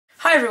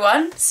Hi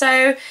everyone,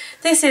 so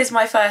this is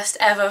my first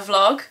ever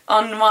vlog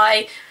on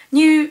my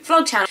new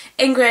vlog channel.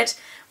 Ingrid,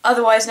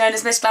 otherwise known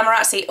as Miss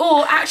Glamorazzi,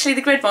 or actually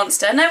the Grid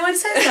Monster. No one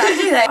says that,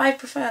 do they? I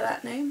prefer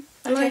that name.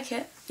 I like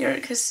it.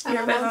 Because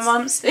you're a bit of a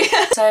monster.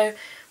 Yeah. So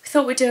we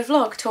thought we'd do a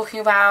vlog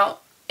talking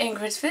about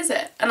Ingrid's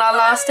visit and our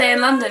last day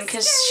in London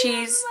because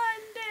she's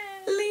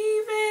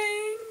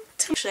leaving.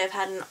 Actually, I've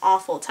had an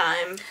awful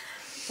time.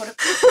 What a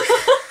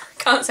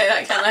can't say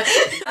that, can I?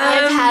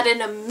 I've had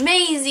an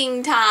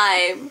amazing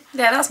time.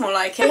 Yeah, that's more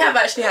like it. We have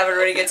actually had a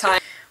really good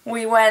time.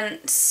 We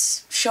went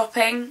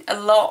shopping a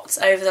lot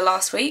over the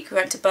last week. We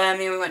went to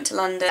Birmingham, we went to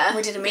London.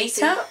 We did a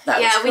meet-up. That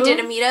was cool. We did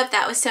a meet-up.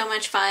 That was so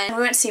much fun. And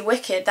we went to see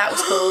Wicked. That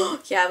was cool.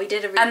 Yeah, we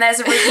did a And there's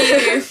a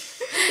review.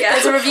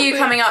 There's a review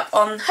coming up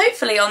on,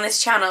 hopefully on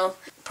this channel.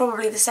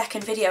 Probably the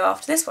second video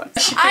after this one.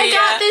 I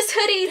got this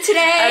hoodie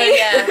today.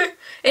 Oh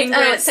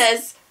yeah. It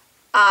says,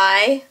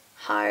 I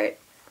heart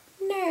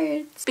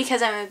nerds.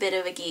 Because I'm a bit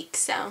of a geek,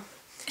 so.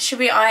 Should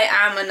be I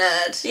am a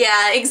nerd.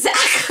 Yeah,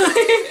 exactly.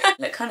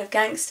 Look kind of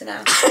gangster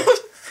now. I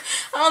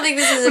don't think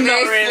this is a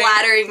very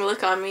flattering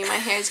look on me. My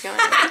hair's going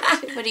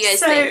around. What do you guys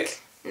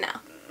think? No.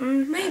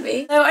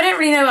 Maybe. So I don't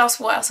really know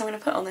what else I'm going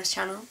to put on this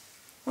channel.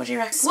 What do you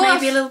reckon? Woof.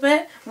 Maybe a little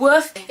bit.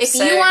 Woof. If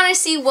you want to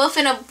see Woof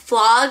in a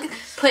vlog,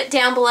 put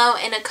down below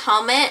in a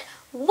comment,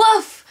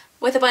 Woof!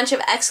 With a bunch of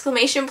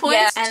exclamation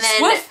points. Yeah, and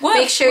then woof, woof,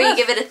 make sure woof.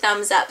 you give it a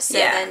thumbs up. So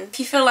then. If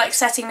you feel like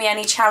setting me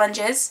any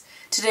challenges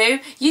to do,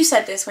 you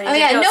said this when you did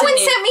yours, yours, no one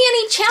sent me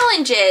any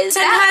challenges.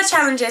 Send her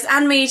challenges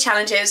and me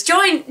challenges.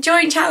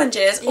 Join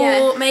challenges,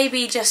 or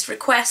maybe just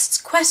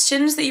request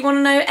questions that you want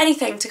to know.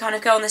 Anything to kind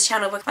of go on this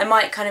channel. I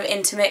might kind of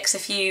intermix a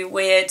few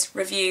weird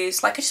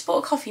reviews. Like I just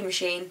bought a coffee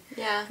machine.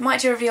 Yeah. I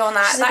might do a review on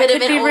that. She's that a bit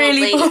could of an be old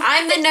really lady.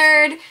 I'm the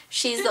nerd.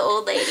 She's the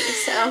old lady.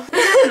 So I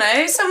don't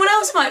know. Someone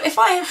else might. If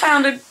I had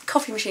found a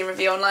coffee machine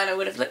review online, I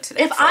would have looked at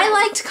it. If I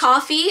liked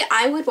coffee,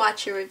 I would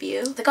watch a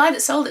review. The guy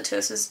that sold it to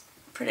us was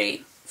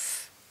pretty.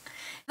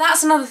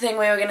 That's another thing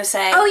we were going to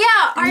say. Oh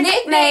yeah, our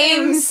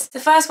nicknames! The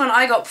first one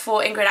I got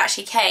before Ingrid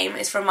actually came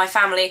is from my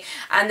family,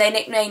 and they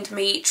nicknamed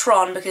me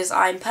Tron because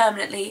I'm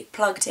permanently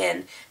plugged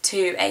in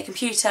to a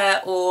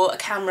computer or a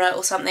camera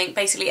or something,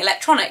 basically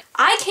electronic.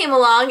 I came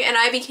along and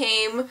I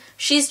became,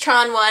 she's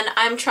Tron 1,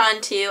 I'm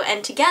Tron 2,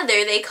 and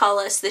together they call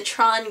us the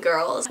Tron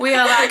Girls. We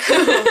are that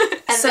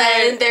cool. And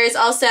then there's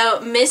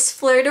also Miss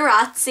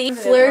Flirterazzi,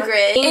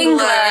 Flirgrid,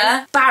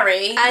 Ingrid,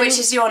 Barry, which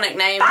is your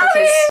nickname. Barry!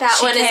 Because that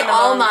one is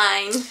all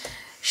mine.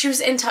 She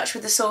was in touch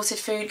with the sorted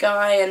food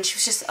guy and she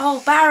was just,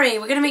 oh, Barry,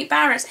 we're going to meet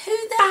Barry. Who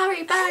the Barry?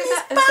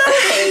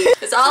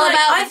 It's all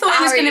about I thought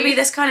he was going to be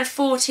this kind of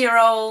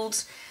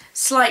 40-year-old,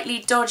 slightly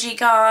dodgy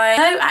guy.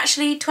 No,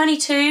 actually,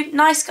 22,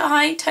 nice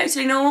guy,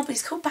 totally normal, but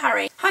he's called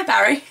Barry. Hi,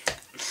 Barry.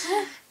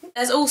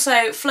 There's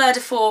also Fleur de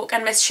Fork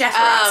and Miss Chef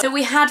that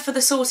we had for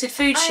the sorted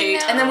food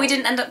shoot, and then we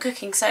didn't end up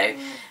cooking, so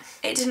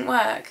it didn't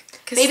work.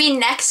 Maybe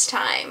next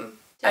time.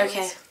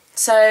 Okay,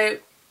 so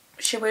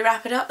should we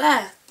wrap it up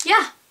there?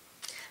 Yeah.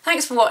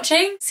 Thanks for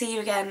watching. See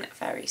you again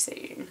very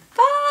soon.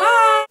 Bye!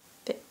 Bye!